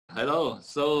Hello.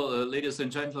 Ladies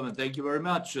and gentlemen, thank you very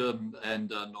much. On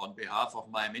behalf of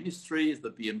my ministry, the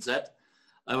BMZ,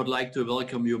 I would like to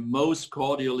welcome you most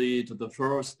cordially to the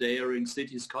first Daring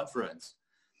Cities Conference.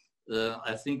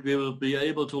 I think we will be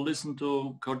able to listen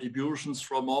to contributions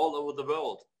from all over the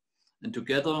world. And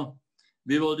together,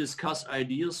 we will discuss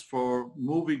ideas for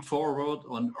moving forward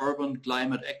on urban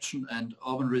climate action and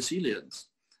urban resilience,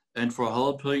 and for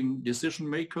helping decision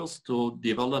makers to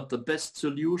develop the best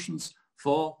solutions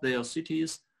for their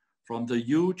cities from the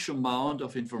huge amount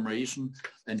of information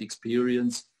and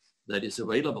experience that is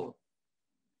available.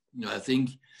 I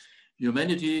think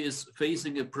humanity is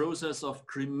facing a process of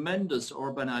tremendous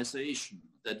urbanization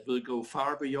that will go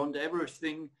far beyond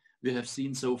everything we have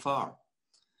seen so far.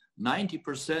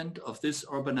 90% of this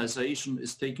urbanization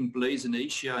is taking place in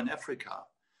Asia and Africa.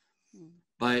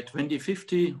 By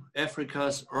 2050,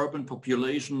 Africa's urban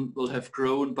population will have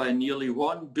grown by nearly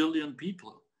 1 billion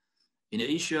people. In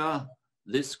Asia,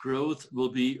 this growth will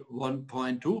be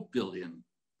 1.2 billion,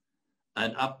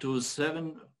 and up to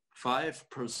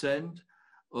 75%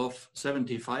 of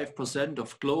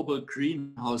global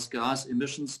greenhouse gas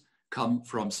emissions come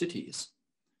from cities.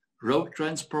 Road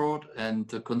transport and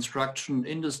the construction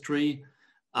industry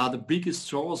are the biggest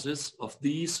sources of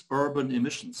these urban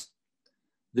emissions.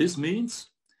 This means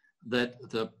that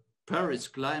the Paris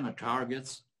climate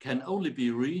targets can only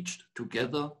be reached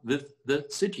together with the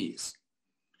cities.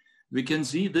 We can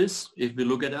see this if we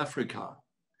look at Africa.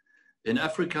 In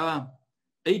Africa,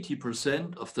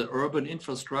 80% of the urban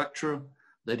infrastructure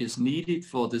that is needed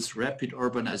for this rapid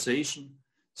urbanization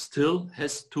still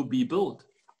has to be built.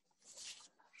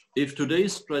 If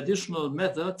today's traditional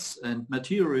methods and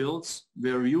materials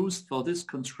were used for this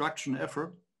construction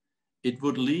effort, it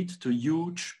would lead to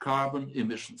huge carbon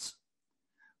emissions.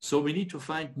 So we need to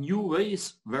find new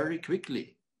ways very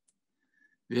quickly.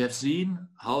 We have seen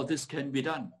how this can be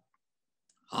done.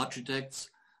 Architects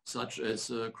such as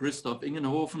Christoph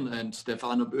Ingenhofen and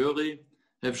Stefano Böri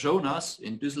have shown us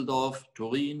in Düsseldorf,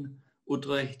 Turin,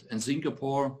 Utrecht and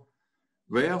Singapore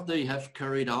where they have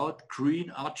carried out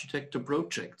green architecture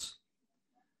projects.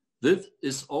 This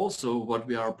is also what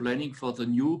we are planning for the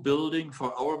new building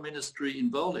for our ministry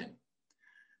in Berlin.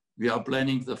 We are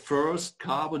planning the first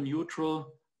carbon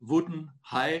neutral wooden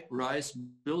high-rise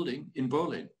building in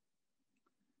Berlin.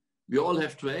 We all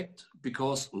have to act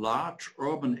because large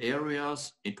urban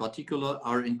areas in particular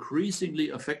are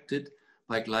increasingly affected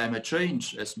by climate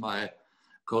change, as my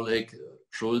colleague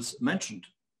Schulz mentioned,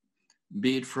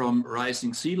 be it from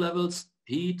rising sea levels,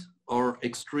 heat or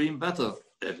extreme weather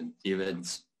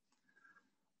events.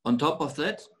 On top of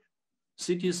that,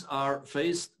 cities are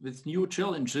faced with new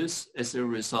challenges as a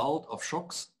result of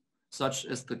shocks such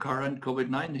as the current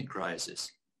COVID-19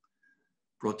 crisis.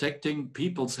 Protecting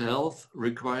people's health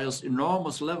requires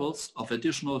enormous levels of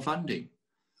additional funding,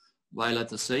 while at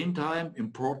the same time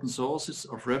important sources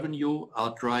of revenue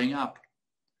are drying up.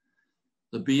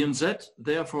 The BMZ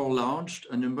therefore launched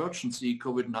an emergency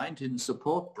COVID-19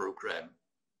 support program.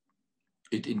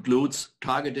 It includes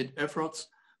targeted efforts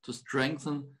to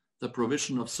strengthen the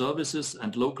provision of services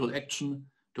and local action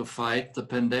to fight the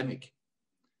pandemic.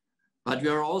 But we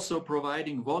are also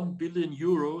providing 1 billion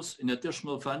euros in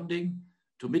additional funding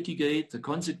to mitigate the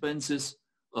consequences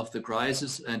of the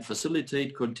crisis and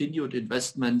facilitate continued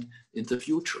investment in the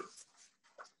future.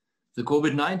 The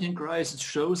COVID-19 crisis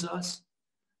shows us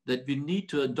that we need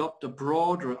to adopt a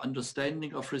broader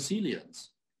understanding of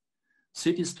resilience.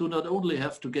 Cities do not only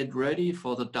have to get ready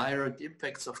for the direct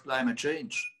impacts of climate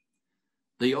change,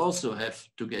 they also have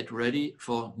to get ready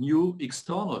for new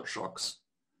external shocks.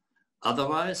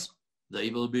 Otherwise,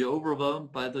 they will be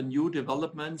overwhelmed by the new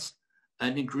developments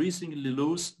and increasingly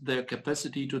lose their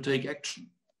capacity to take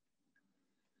action.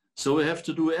 So we have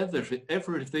to do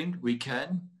everything we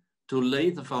can to lay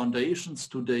the foundations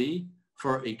today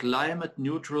for a climate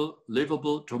neutral,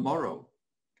 livable tomorrow.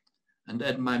 And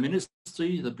at my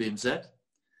ministry, the BMZ,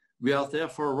 we are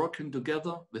therefore working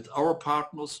together with our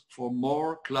partners for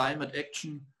more climate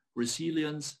action,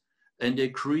 resilience, and a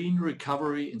green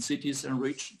recovery in cities and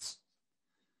regions.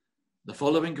 The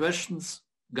following questions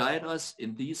guide us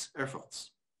in these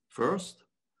efforts. First,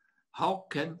 how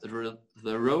can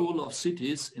the role of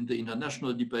cities in the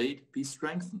international debate be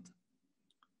strengthened?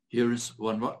 Here is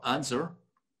one answer.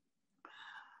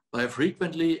 By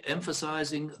frequently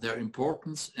emphasizing their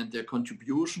importance and their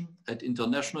contribution at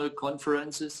international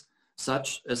conferences,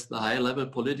 such as the High-Level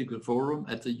Political Forum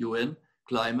at the UN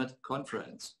Climate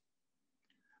Conference.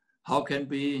 How can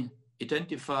we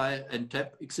identify and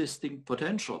tap existing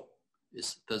potential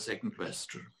is the second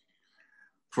question.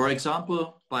 For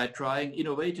example, by trying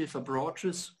innovative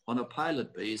approaches on a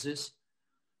pilot basis.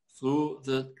 through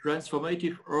the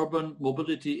Transformative Urban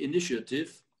Mobility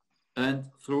Initiative and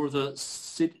through the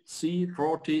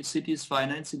C40 Cities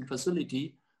Financing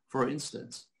Facility, for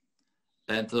instance?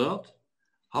 And third,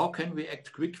 how can we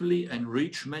act quickly and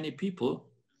reach many people?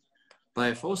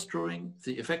 By fostering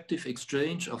the effective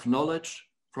exchange of knowledge,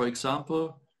 for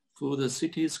example, through the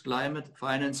Cities Climate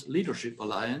Finance Leadership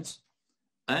Alliance,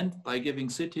 and by giving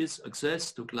cities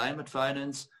access to climate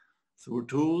finance through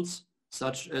tools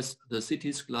such as the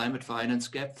Cities Climate Finance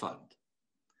Gap Fund.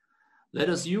 Let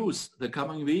us use the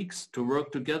coming weeks to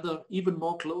work together even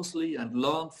more closely and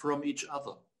learn from each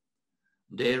other.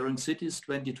 Daring Cities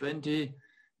 2020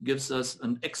 gives us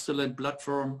an excellent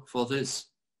platform for this.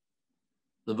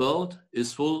 The world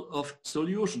is full of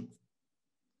solutions.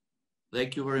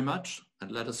 Thank you very much,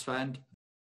 and let us find